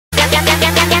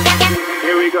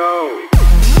Here we go.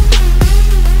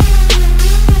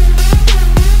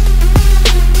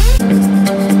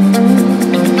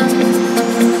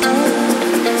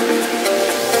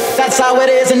 That's how it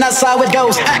is and that's how it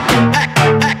goes.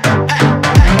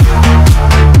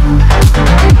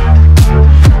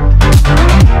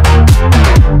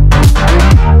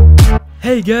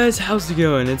 Hey guys, how's it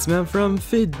going? It's Matt from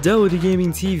Fidelity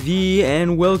Gaming TV,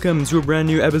 and welcome to a brand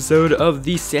new episode of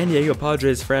the San Diego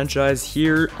Padres franchise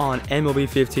here on MLB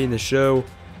 15, the show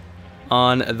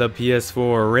on the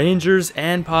PS4. Rangers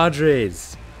and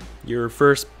Padres, your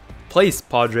first place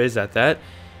Padres at that,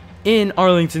 in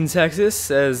Arlington, Texas,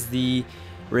 as the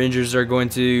Rangers are going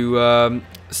to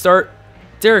start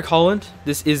Derek Holland.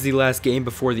 This is the last game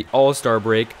before the All-Star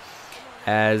break,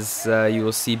 as you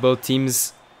will see both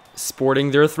teams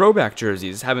sporting their throwback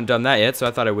jerseys. Haven't done that yet, so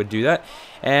I thought I would do that.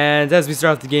 And as we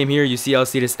start off the game here, you see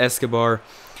Alcides Escobar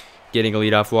getting a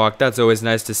leadoff walk. That's always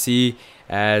nice to see,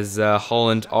 as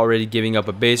Holland already giving up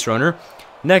a base runner.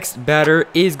 Next batter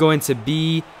is going to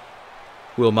be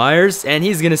Will Myers, and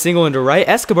he's going to single into right.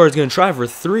 Escobar is going to try for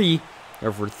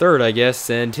third, I guess,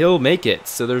 and he'll make it.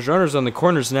 So there's runners on the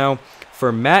corners now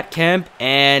for Matt Kemp,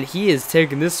 and he is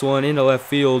taking this one into left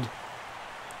field.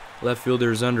 Left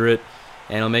fielder's under it,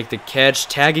 and he'll make the catch.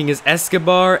 Tagging is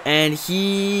Escobar, and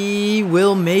he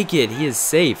will make it. He is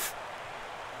safe.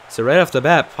 So right off the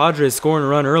bat, Padres scoring a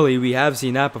run early. We have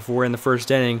seen that before in the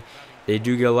first inning. They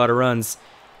do get a lot of runs,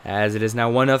 as it is now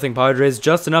 1-0 Padres.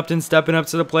 Justin Upton stepping up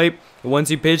to the plate. The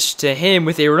 1-2 pitch to him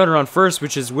with a runner on first,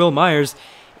 which is Will Myers.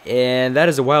 And that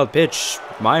is a wild pitch.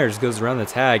 Myers goes around the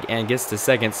tag and gets to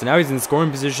second. So now he's in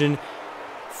scoring position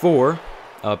for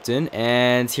Upton.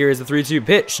 And here is the 3-2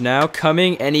 pitch now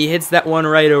coming, and he hits that one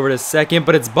right over to second,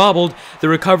 but it's bobbled. The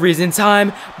recovery is in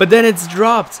time, but then it's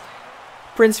dropped.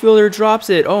 Prince Fielder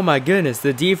drops it. Oh my goodness,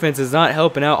 the defense is not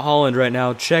helping out Holland right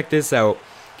now. Check this out.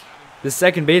 The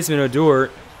second baseman,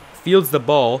 Odor, fields the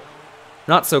ball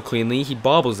not so cleanly. He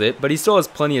bobbles it, but he still has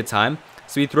plenty of time,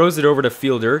 so he throws it over to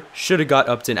Fielder. Should have got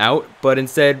Upton out, but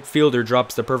instead Fielder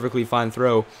drops the perfectly fine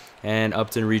throw, and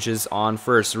Upton reaches on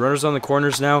first. Runners on the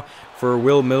corners now for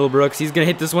Will Middlebrooks. He's going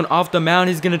to hit this one off the mound.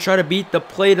 He's going to try to beat the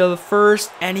plate of the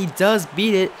first, and he does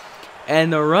beat it,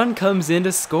 and the run comes in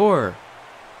to score.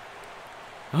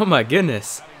 Oh my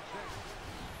goodness.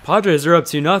 Padres are up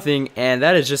 2-0, and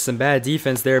that is just some bad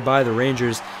defense there by the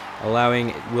Rangers,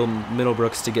 allowing Will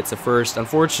Middlebrooks to get to first.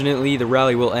 Unfortunately, the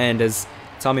rally will end as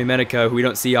Tommy Menica, who we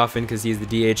don't see often because he's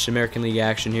the DH, American League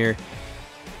action here,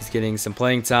 he's getting some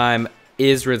playing time,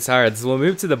 is retired. So we'll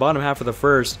move to the bottom half of the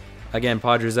first. Again,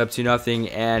 Padres up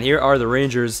 2-0, and here are the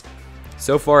Rangers,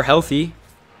 so far healthy,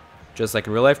 just like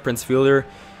in real life. Prince Fielder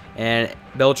and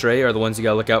Beltre are the ones you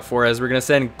gotta look out for, as we're gonna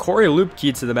send Corey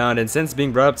Lupke to the mound, and since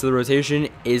being brought up to the rotation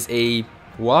is a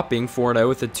whopping 4-0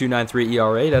 with a 2.93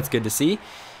 ERA. That's good to see,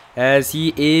 as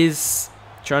he is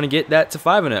trying to get that to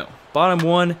 5-0. Bottom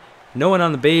one, no one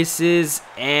on the bases,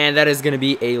 and that is going to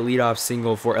be a leadoff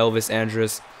single for Elvis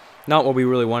Andrus. Not what we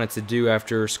really wanted to do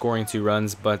after scoring 2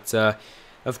 runs, but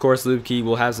of course Lupke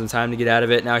will have some time to get out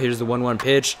of it. Now here's the 1-1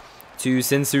 pitch to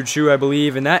Sin-Soo Choo, I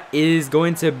believe, and that is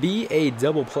going to be a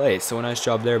double play. So a nice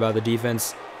job there by the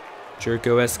defense.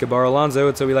 Jerko Escobar Alonso,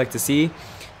 it's what we like to see,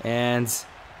 and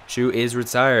Choo is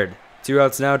retired. 2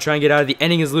 outs now, trying to get out of the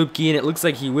inning is Lupke, and it looks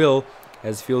like he will,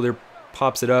 as Fielder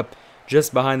pops it up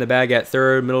just behind the bag at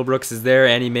third. Middlebrooks is there,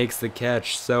 and he makes the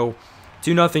catch. So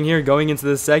 2-0 here going into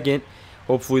the second.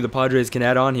 Hopefully the Padres can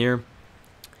add on here,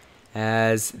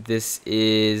 as this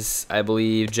is, I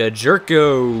believe,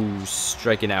 Jerko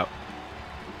striking out.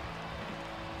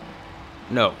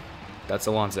 No, that's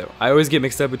Alonso. I always get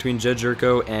mixed up between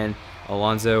Jerko and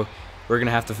Alonso. We're going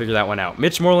to have to figure that one out.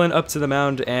 Mitch Moreland up to the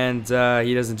mound, and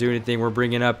he doesn't do anything. We're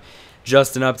bringing up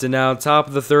Justin Upton now. Top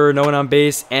of the third, no one on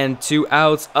base, and 2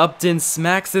 outs. Upton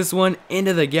smacks this one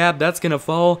into the gap. That's going to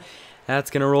fall. That's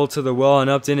going to roll to the wall, and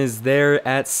Upton is there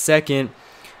at second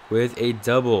with a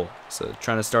double. So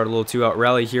trying to start a little 2-out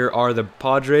rally here are the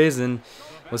Padres, and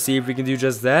we'll see if we can do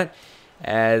just that,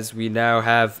 as we now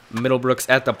have Middlebrooks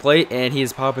at the plate, and he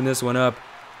is popping this one up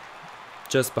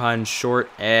just behind short,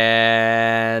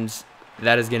 and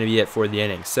that is going to be it for the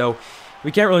inning. So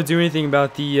we can't really do anything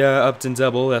about the Upton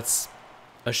double. That's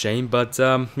a shame, but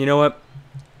you know what?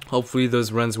 Hopefully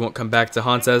those runs won't come back to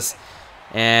haunt us.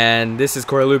 And this is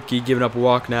Corey Lupke giving up a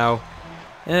walk now.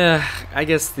 I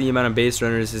guess the amount of base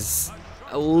runners is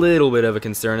a little bit of a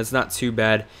concern. It's not too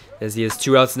bad, as he has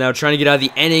 2 outs now, trying to get out of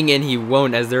the inning, and he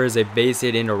won't, as there is a base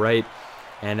hit into right.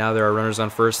 And now there are runners on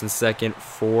first and second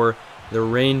for the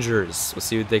Rangers. We'll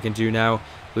see what they can do now.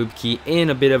 Lupke in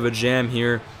a bit of a jam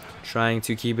here trying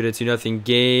to keep it a 2-0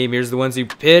 game. Here's the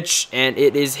 1-2 pitch, and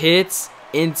it is hit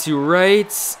into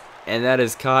right, and that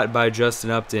is caught by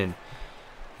Justin Upton.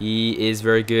 He is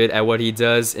very good at what he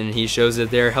does, and he shows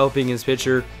it there, helping his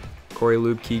pitcher, Corey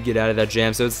Lupke, get out of that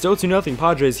jam. So it's still 2-0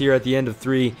 Padres here at the end of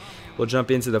 3. We'll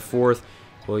jump into the 4th.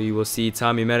 Well, you will see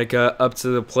Tommy Medica up to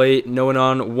the plate. No one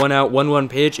on, 1 out, 1-1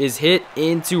 pitch is hit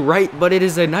into right, but it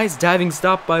is a nice diving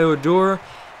stop by Odor.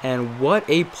 And what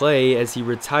a play as he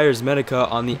retires Medica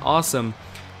on the awesome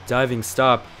diving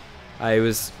stop. I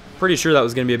was pretty sure that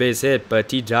was going to be a base hit, but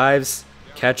he dives,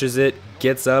 catches it,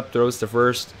 gets up, throws to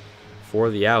first for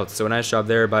the out. So a nice job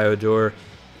there by Odor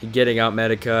getting out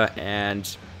Medica, and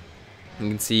you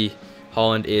can see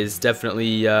Holland is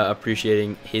definitely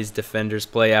appreciating his defender's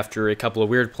play after a couple of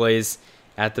weird plays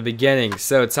at the beginning.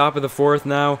 So top of the 4th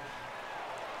now.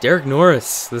 Derek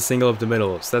Norris, the single up the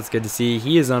middle. So that's good to see.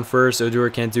 He is on first. Odor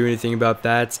can't do anything about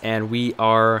that. And we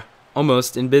are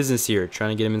almost in business here. Trying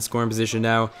to get him in scoring position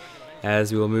now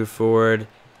as we will move forward.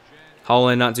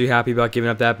 Holland not too happy about giving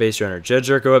up that base runner. Jed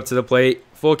Jerko up to the plate.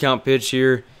 Full count pitch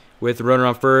here with the runner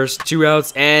on first. 2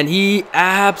 outs. And he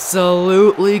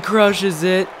absolutely crushes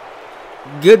it.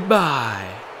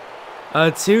 Goodbye. A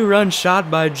 2-run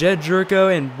shot by Jed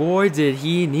Jerko. And boy, did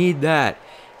he need that.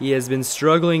 He has been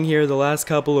struggling here the last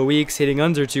couple of weeks, hitting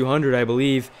under 200, I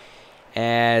believe,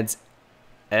 and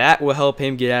that will help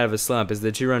him get out of a slump, as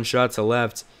the 2-run shot to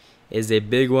left is a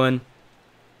big one.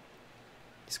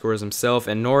 He scores himself,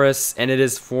 and Norris, and it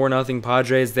is 4-0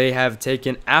 Padres. They have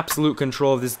taken absolute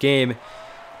control of this game,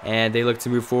 and they look to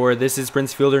move forward. This is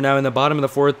Prince Fielder now in the bottom of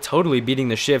the 4th, totally beating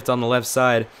the shift on the left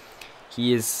side.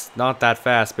 He is not that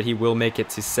fast, but he will make it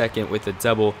to second with a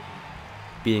double,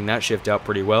 beating that shift out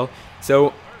pretty well.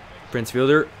 So Prince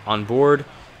Fielder on board,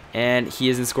 and he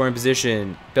is in scoring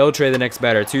position. Beltre, the next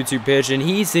batter, 2-2 pitch, and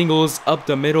he singles up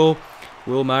the middle.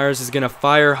 Will Myers is going to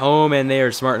fire home, and they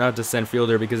are smart not to send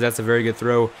Fielder because that's a very good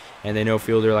throw, and they know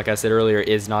Fielder, like I said earlier,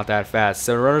 is not that fast.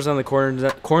 So runners on the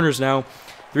corners now,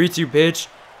 3-2 pitch,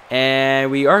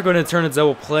 and we are going to turn a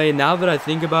double play. Now that I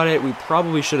think about it, we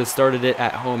probably should have started it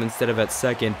at home instead of at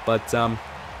second, but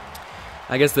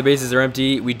I guess the bases are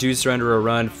empty. We do surrender a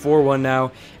run. 4-1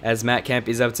 now as Matt Kemp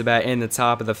is up to bat in the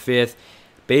top of the 5th.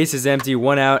 Base is empty,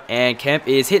 1 out, and Kemp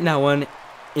is hitting that one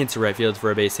into right field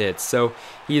for a base hit. So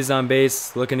he is on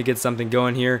base, looking to get something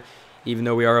going here. Even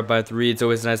though we are up by 3, it's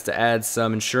always nice to add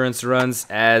some insurance runs,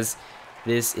 as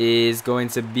this is going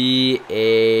to be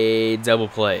a double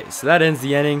play. So that ends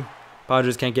the inning.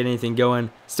 Padres can't get anything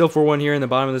going. Still 4-1 here in the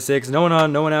bottom of the 6th. No one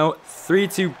on, no one out.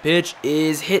 3-2 pitch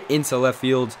is hit into left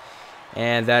field.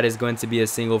 And that is going to be a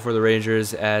single for the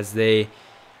Rangers, as they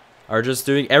are just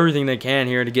doing everything they can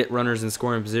here to get runners in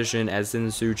scoring position, as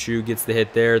Sin-Soo Choo gets the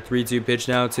hit there. 3-2 pitch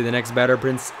now to the next batter,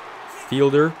 Prince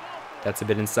Fielder. That's a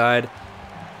bit inside.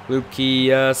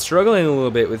 Lupke struggling a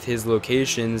little bit with his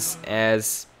locations,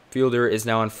 as Fielder is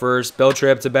now on first.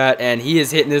 Beltre up to bat, and he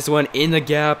is hitting this one in the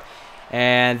gap.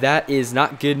 And that is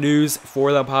not good news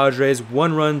for the Padres.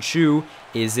 1-run Choo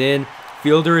is in.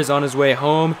 Fielder is on his way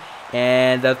home.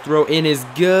 And the throw in is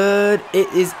good.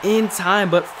 It is in time,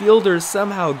 but Fielder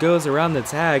somehow goes around the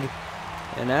tag.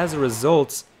 And as a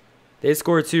result, they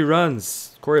score 2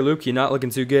 runs. Corey Lupke not looking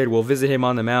too good. We'll visit him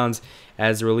on the mound,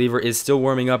 as the reliever is still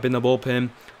warming up in the bullpen.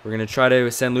 We're going to try to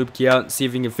send Lupke out and see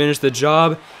if he can finish the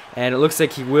job. And it looks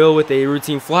like he will with a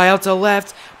routine fly out to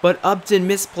left. But Upton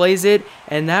misplays it,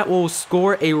 and that will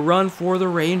score a run for the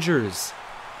Rangers.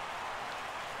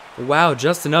 Wow,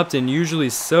 Justin Upton, usually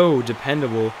so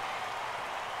dependable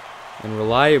and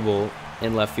reliable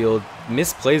in left field,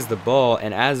 misplays the ball,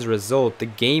 and as a result, the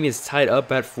game is tied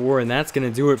up at 4, and that's going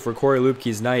to do it for Corey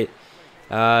Lupke's night.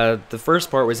 The first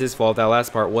part was his fault, that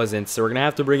last part wasn't, so we're going to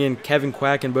have to bring in Kevin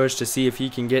Quackenbush to see if he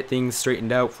can get things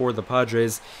straightened out for the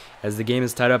Padres, as the game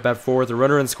is tied up at 4. The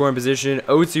runner in scoring position,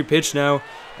 0-2 pitch now,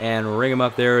 and ring him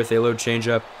up there with a low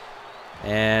changeup.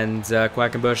 And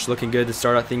Quackenbush looking good to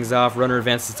start things off. Runner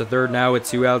advances to third now with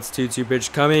 2 outs, 2-2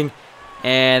 pitch coming,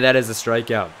 and that is a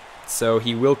strikeout. So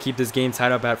he will keep this game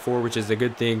tied up at 4, which is a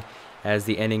good thing as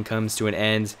the inning comes to an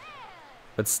end.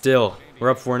 But still, we're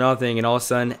up 4-0, and all of a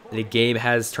sudden, the game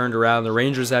has turned around. The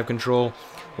Rangers have control.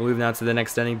 We'll move now to the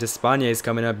next inning. Despaigne is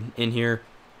coming up in here.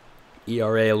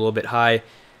 ERA a little bit high.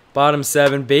 Bottom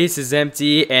 7, base is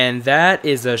empty, and that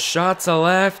is a shot to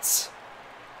left.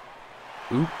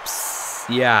 Oops.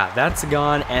 Yeah, that's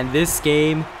gone, and this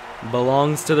game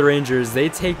belongs to the Rangers. They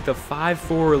take the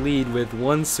 5-4 lead with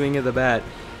 1 swing of the bat,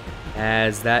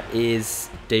 as that is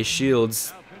Day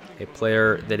Shields, a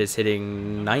player that is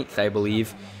hitting 9th, I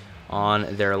believe,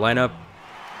 on their lineup.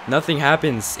 Nothing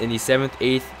happens in the 7th,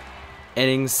 8th,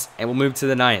 innings, and we'll move to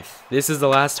the 9th. This is the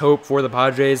last hope for the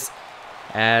Padres,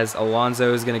 as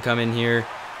Alonso is going to come in here,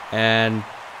 and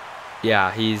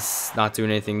yeah, he's not doing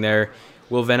anything there.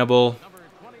 Will Venable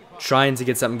trying to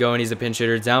get something going. He's a pinch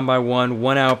hitter, down by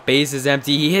 1 out, base is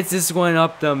empty. He hits this one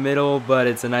up the middle, but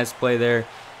it's a nice play there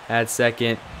at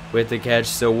second with the catch.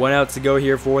 So 1 out to go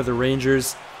here for the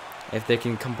Rangers. If they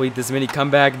can complete this mini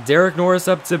comeback, Derek Norris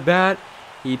up to bat.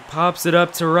 He pops it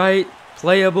up to right,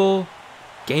 playable,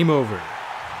 game over.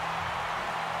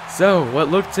 So what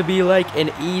looked to be like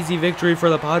an easy victory for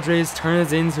the Padres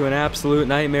turns into an absolute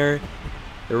nightmare.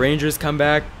 The Rangers come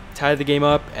back, tie the game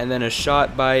up, and then a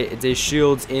shot by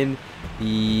DeShields in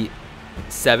the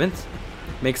 7th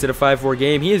makes it a 5-4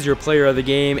 game. He is your player of the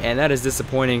game, and that is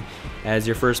disappointing, as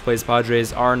your first place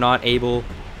Padres are not able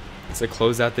to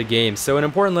close out the game. So an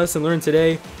important lesson learned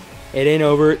today: it ain't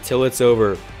over till it's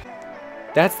over.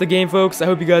 That's the game, folks. I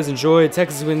hope you guys enjoyed.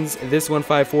 Texas wins this one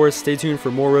 5-4. Stay tuned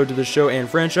for more Road to the Show and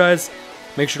franchise.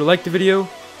 Make sure to like the video.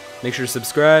 Make sure to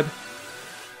subscribe.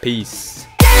 Peace.